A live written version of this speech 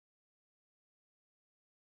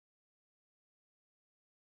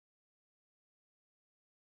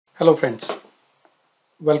Hello friends,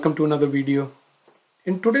 welcome to another video.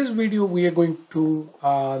 In today's video we are going to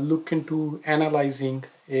look into analyzing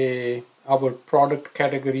our product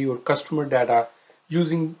category or customer data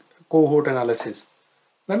using cohort analysis.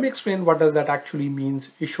 Let me explain what does that actually means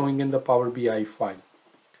is showing in the Power BI file.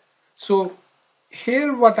 So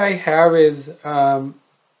here what I have is a,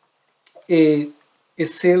 a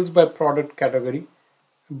sales by product category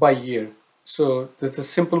by year. So it's a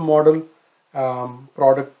simple model.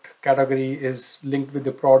 Product category is linked with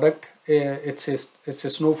the product. It's a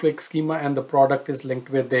snowflake schema, and the product is linked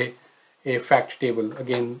with a fact table.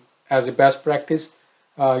 Again, as a best practice,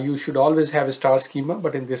 you should always have a star schema,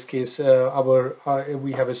 but in this case,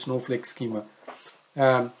 we have a snowflake schema.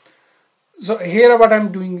 Um, so here, what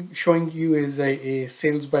I'm doing, showing you is a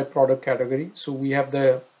sales by product category. So we have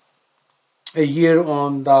a year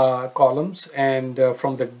on the columns, and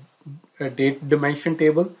from the date dimension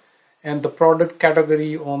table, and the product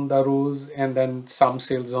category on the rows, and then some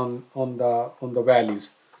sales on the values.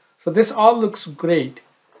 So this all looks great,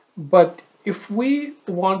 but if we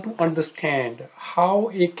want to understand how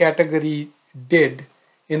a category did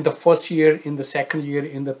in the first year, in the second year,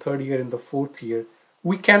 in the third year, in the fourth year,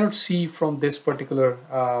 we cannot see from this particular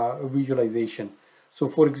visualization. So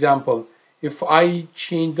for example, if I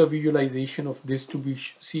change the visualization of this to be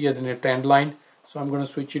see as in a trend line, so I'm going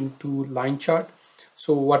to switch into line chart.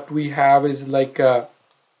 So what we have is like a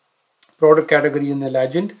product category in the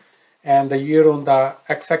legend and the year on the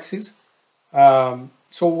x-axis.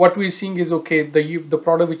 So what we're seeing is, okay, the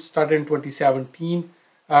product which started in 2017,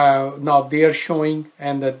 now they are showing,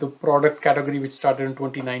 and that the product category which started in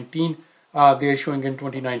 2019, they are showing in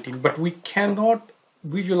 2019. But we cannot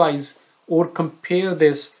visualize or compare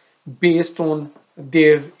this based on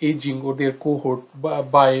their aging or their cohort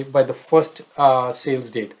by the first sales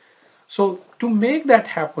date. So to make that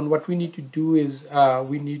happen, what we need to do is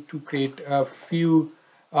we need to create a few,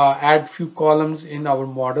 add few columns in our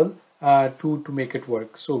model to make it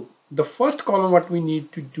work. So the first column, what we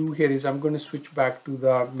need to do here is I'm going to switch back to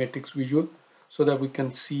the matrix visual so that we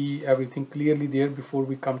can see everything clearly there before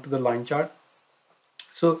we come to the line chart.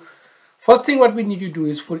 So first thing what we need to do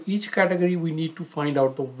is, for each category, we need to find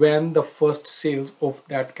out when the first sales of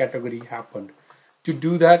that category happened. To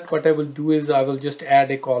do that, what I will do is I will just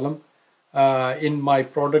add a column in my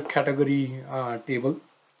product category table,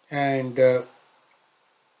 and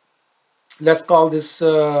let's call this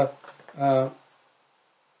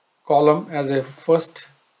column as a first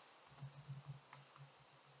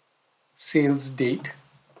sales date.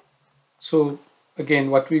 So again,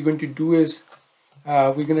 what we're going to do is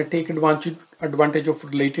we're going to take advantage of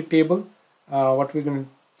related table. What we're going to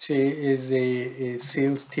say is a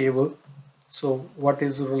sales table. So what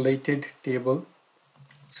is related table?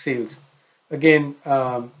 Sales. Again,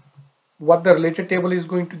 what the related table is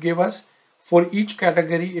going to give us, for each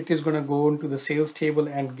category, it is going to go into the sales table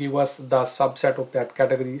and give us the subset of that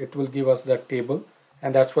category. It will give us that table,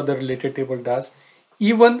 and that's what the related table does.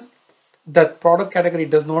 Even that product category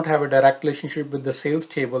does not have a direct relationship with the sales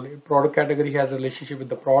table. Product category has a relationship with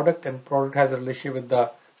the product, and product has a relationship with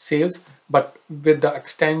the sales, but with the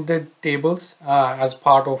extended tables as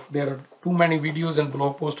part of, there are too many videos and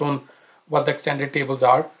blog posts on what the extended tables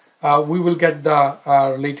are. We will get the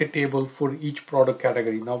related table for each product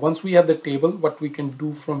category. Now, once we have the table, what we can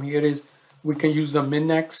do from here is we can use the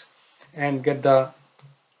min-x and get the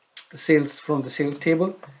sales from the sales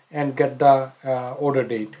table and get the order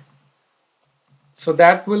date. So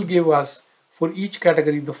that will give us for each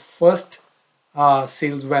category the first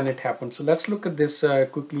sales when it happened. So let's look at this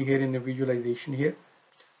quickly here in the visualization here.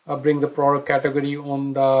 I'll bring the product category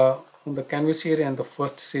on the canvas here and the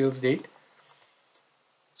first sales date.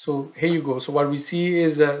 So here you go. So what we see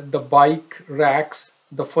is the bike racks,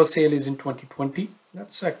 the first sale is in 2020.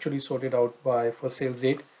 That's actually sorted out by first sales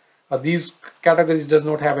date. These categories does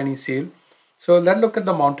not have any sale. So let's look at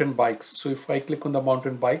the mountain bikes. So if I click on the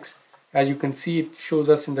mountain bikes, as you can see, it shows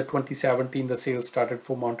us in the 2017 the sales started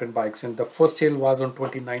for mountain bikes, and the first sale was on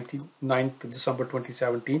 2019, 9th December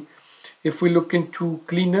 2017. If we look into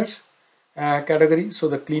cleaners category, so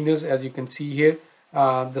the cleaners, as you can see here,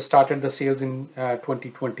 started the sales in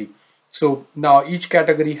 2020. So now each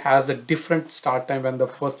category has a different start time when the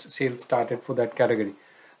first sale started for that category.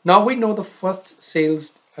 Now we know the first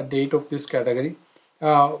sales date of this category.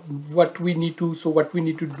 What we need to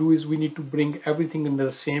do is we need to bring everything in the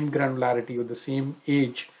same granularity or the same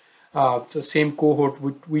age, the same cohort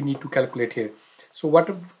which we need to calculate here. So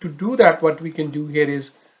to do that, what we can do here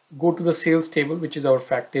is go to the sales table, which is our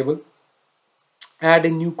fact table, add a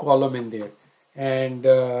new column in there, and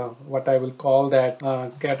what I will call that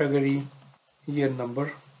category year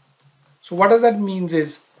number. So what does that means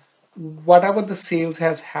is whatever the sales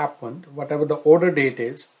has happened, whatever the order date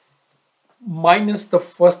is, minus the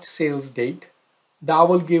first sales date, that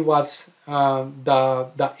will give us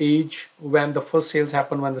the age when the first sales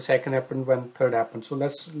happened, when the second happened, when third happened. So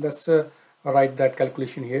let's write that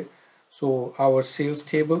calculation here. So our sales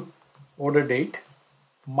table, order date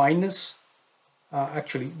minus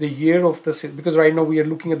actually the year of the sale, because right now we are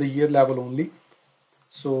looking at the year level only.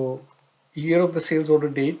 So year of the sales order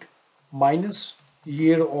date minus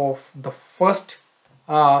year of the first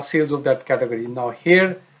sales of that category. Now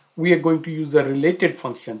here we are going to use the related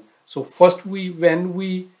function. So first when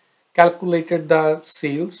we calculated the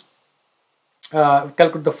sales,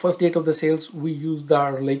 calculate the first date of the sales, we use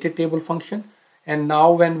the related table function. And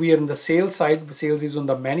now when we are in the sales side, sales is on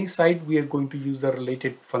the many side, we are going to use the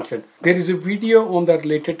related function. There is a video on the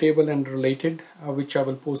related table and related, which I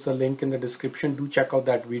will post the link in the description. Do check out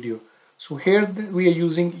that video. So here we are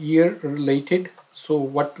using year related. So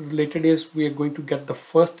what related is, we are going to get the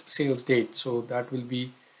first sales date. So that will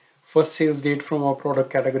be first sales date from our product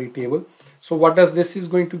category table. So what does this is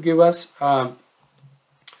going to give us?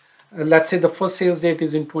 Let's say the first sales date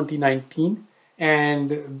is in 2019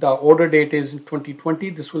 and the order date is in 2020.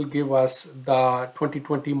 This will give us the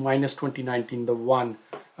 2020 minus 2019, the one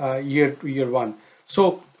year one.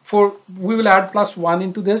 So we will add +1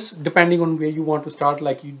 into this depending on where you want to start.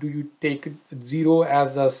 Like do you take 0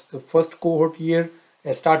 as the first cohort year,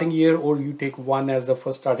 starting year, or you take 1 as the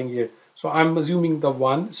first starting year. So I'm assuming the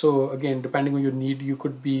 1. So again, depending on your need, you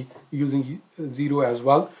could be using 0 as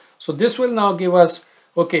well. So this will now give us,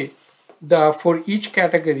 okay, for each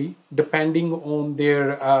category, depending on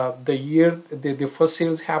their the year the first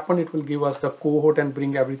sales happen, it will give us the cohort and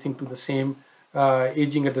bring everything to the same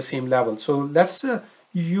aging at the same level. So let's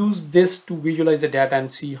use this to visualize the data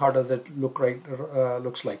and see how does that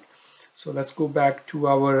looks like. So let's go back to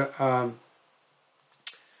our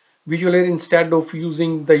visualizer. Instead of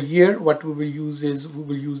using the year, what we will use is we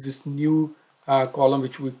will use this new column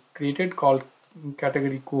which we created called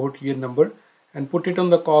category cohort year number, and put it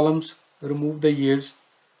on the columns. Remove the years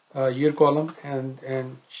year column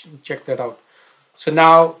and check that out. So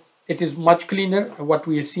now it is much cleaner. What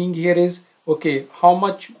we are seeing here is, okay, how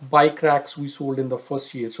much bike racks we sold in the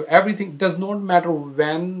first year. So everything does not matter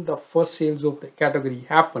when the first sales of the category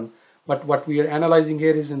happen, but what we are analyzing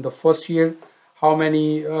here is in the first year, how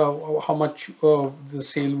many how much the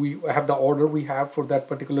sale we have, the order we have for that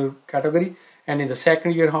particular category, and in the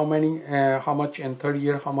second year how many how much, and third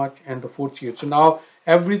year how much, and the fourth year. So now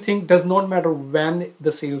everything does not matter when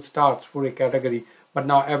the sale starts for a category, but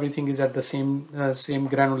now everything is at the same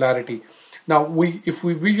granularity. Now if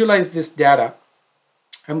we visualize this data,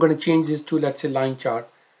 I'm going to change this to, let's say, line chart.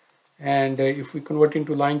 And if we convert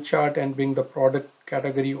into line chart and bring the product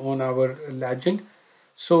category on our legend,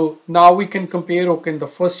 so now we can compare, okay, in the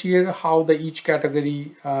first year how the each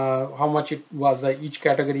category how much it was each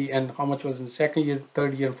category, and how much was in second year,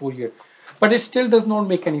 third year, and fourth year. But it still does not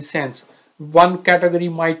make any sense. One category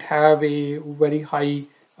might have a very high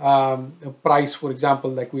price. For example,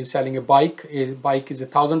 like we're selling a bike is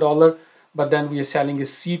 $1,000, but then we are selling a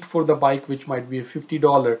seat for the bike which might be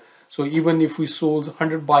 $50. So even if we sold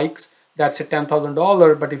 100 bikes, that's a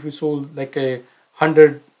 $10,000, but if we sold like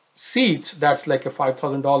 100 seats, that's like a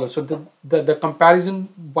 $5,000. So the comparison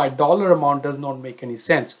by dollar amount does not make any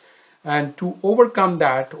sense. And to overcome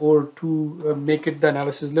that, or to make it the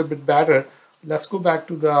analysis a little bit better, let's go back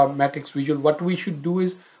to the matrix visual. What we should do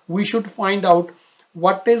is we should find out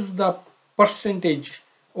what is the percentage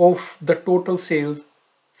of the total sales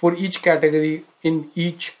for each category in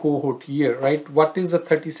each cohort year, right? What is the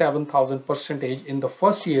 37,000 percentage in the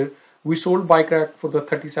first year? We sold bike rack for the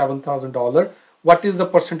 $37,000. What is the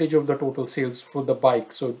percentage of the total sales for the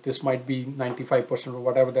bike? So this might be 95% or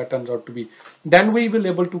whatever that turns out to be. Then we will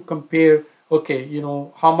able to compare, okay, you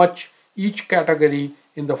know, how much each category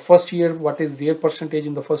in the first year, what is their percentage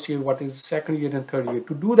in the first year, what is the second year and third year.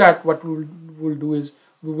 To do that, what we'll do is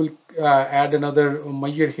we will add another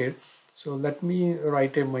measure here. So let me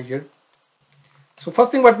write a measure. So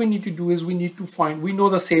first thing what we need to do is we need to find, we know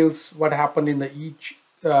the sales, what happened in the each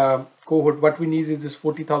cohort. What we need is this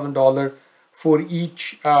 $40,000 for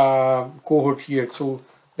each cohort here. So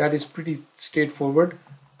that is pretty straightforward.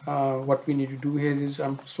 What we need to do here is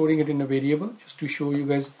I'm storing it in a variable just to show you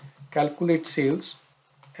guys. Calculate sales,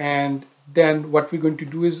 and then what we're going to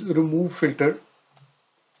do is remove filter.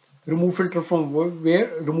 Remove filter from where?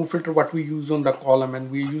 Remove filter what we use on the column, and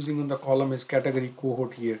we're using on the column is category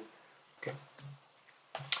cohort here. Okay.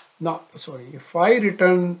 Now, sorry, if I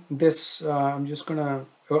return this, I'm just gonna,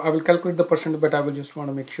 I will calculate the percent, but I will just want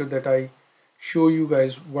to make sure that I show you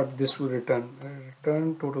guys what this will return.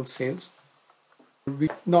 Return total sales.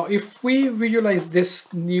 Now if we visualize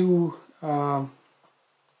this new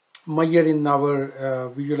measure in our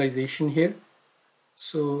visualization here,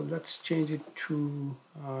 so let's change it to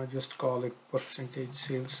just call it percentage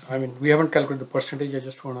sales. I mean, we haven't calculated the percentage, I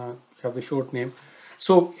just want to have the short name.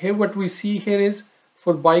 So here what we see here is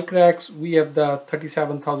for bike racks we have the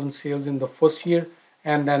 37,000 sales in the first year,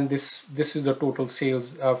 and then this is the total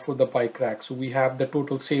sales for the bike rack. So we have the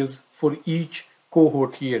total sales for each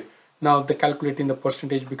cohort here. Now the calculating the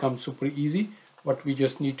percentage becomes super easy. What we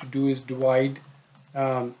just need to do is divide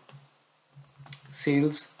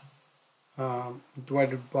sales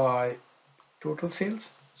divided by total sales,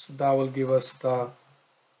 so that will give us the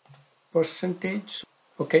percentage.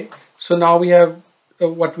 Okay, so now we have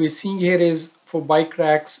what we're seeing here is for bike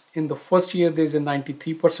racks in the first year there's a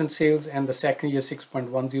 93% sales, and the second year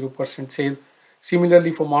 6.10% sale.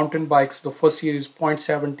 Similarly for mountain bikes, the first year is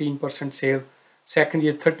 0.17% sale, second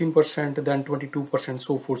year 13%, then 22%,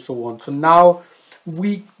 so forth, so on. So now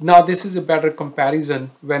this is a better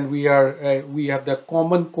comparison when we have the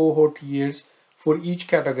common cohort years for each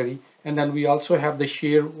category, and then we also have the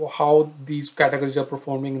share how these categories are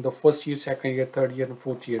performing in the first year, second year, third year, and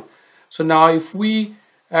fourth year. So now if we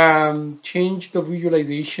change the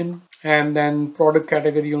visualization and then product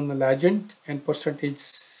category on the legend and percentage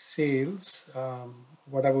sales,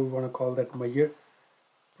 whatever we want to call that measure,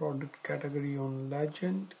 product category on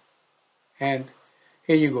legend, and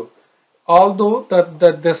here you go. Although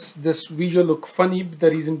this visual look funny, the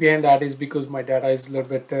reason behind that is because my data is a little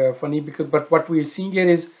bit funny, but what we're seeing here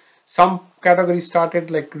is some categories started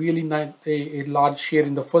like really a large share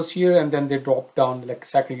in the first year, and then they dropped down, like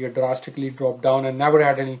second year drastically dropped down and never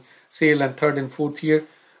had any sale, and third and fourth year,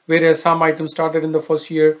 whereas some items started in the first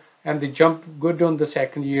year and they jumped good on the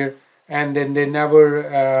second year, and then they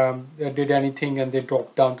never did anything and they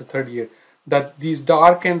dropped down to third year. That these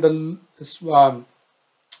dark and the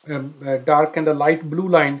dark and the light blue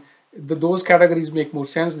line, those categories make more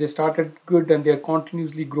sense. They started good and they are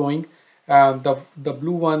continuously growing. The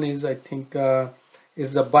blue one is, I think,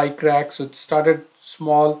 is the bike rack. So it started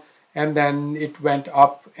small and then it went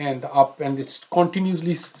up, and it's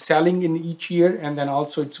continuously selling in each year, and then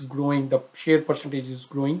also it's growing. The share percentage is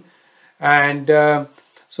growing, and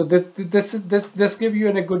so this gives you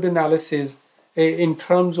a good analysis in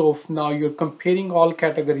terms of now you're comparing all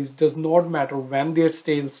categories. Does not matter when their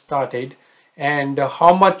sales started and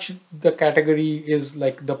how much the category is,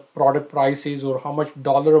 like the product price is or how much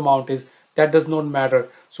dollar amount is, that does not matter.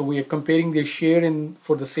 So we are comparing their share in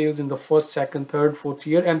for the sales in the first, second, third, fourth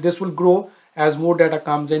year, and this will grow as more data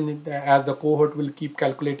comes in, as the cohort will keep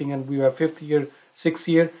calculating, and we have fifth year, sixth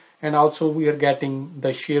year, and also we are getting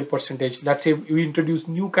the share percentage. Let's say we introduce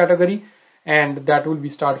new category, and that will be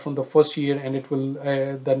start from the first year, and it will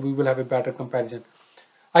then we will have a better comparison.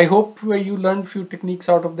 I hope you learned few techniques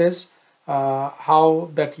out of this, how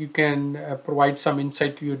that you can provide some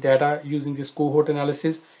insight to your data using this cohort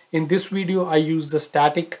analysis. In this video I use the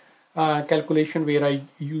static calculation, where I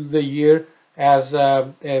use the year as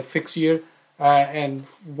a fixed year, and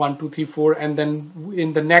 1 2 3 4, and then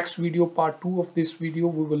in the next video, part 2 of this video,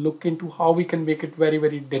 we will look into how we can make it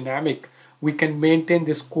very dynamic. We can maintain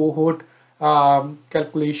this cohort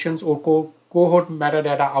calculations or cohort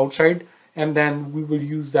metadata outside, and then we will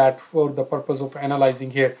use that for the purpose of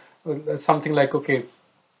analyzing here. Something like, okay,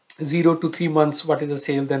 0 to 3 months, what is the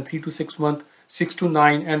sale, then 3 to 6 months, 6 to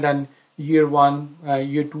 9, and then year 1,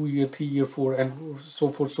 year 2, year 3, year 4, and so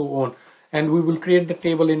forth, so on. And we will create the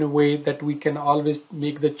table in a way that we can always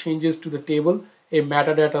make the changes to the table, a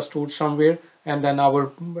metadata stored somewhere, and then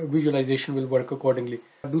our visualization will work accordingly.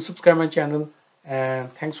 Do subscribe my channel,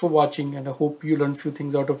 and thanks for watching, and I hope you learned few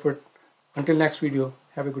things out of it. Until next video,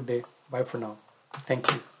 have a good day. Bye for now. Thank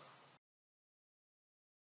you.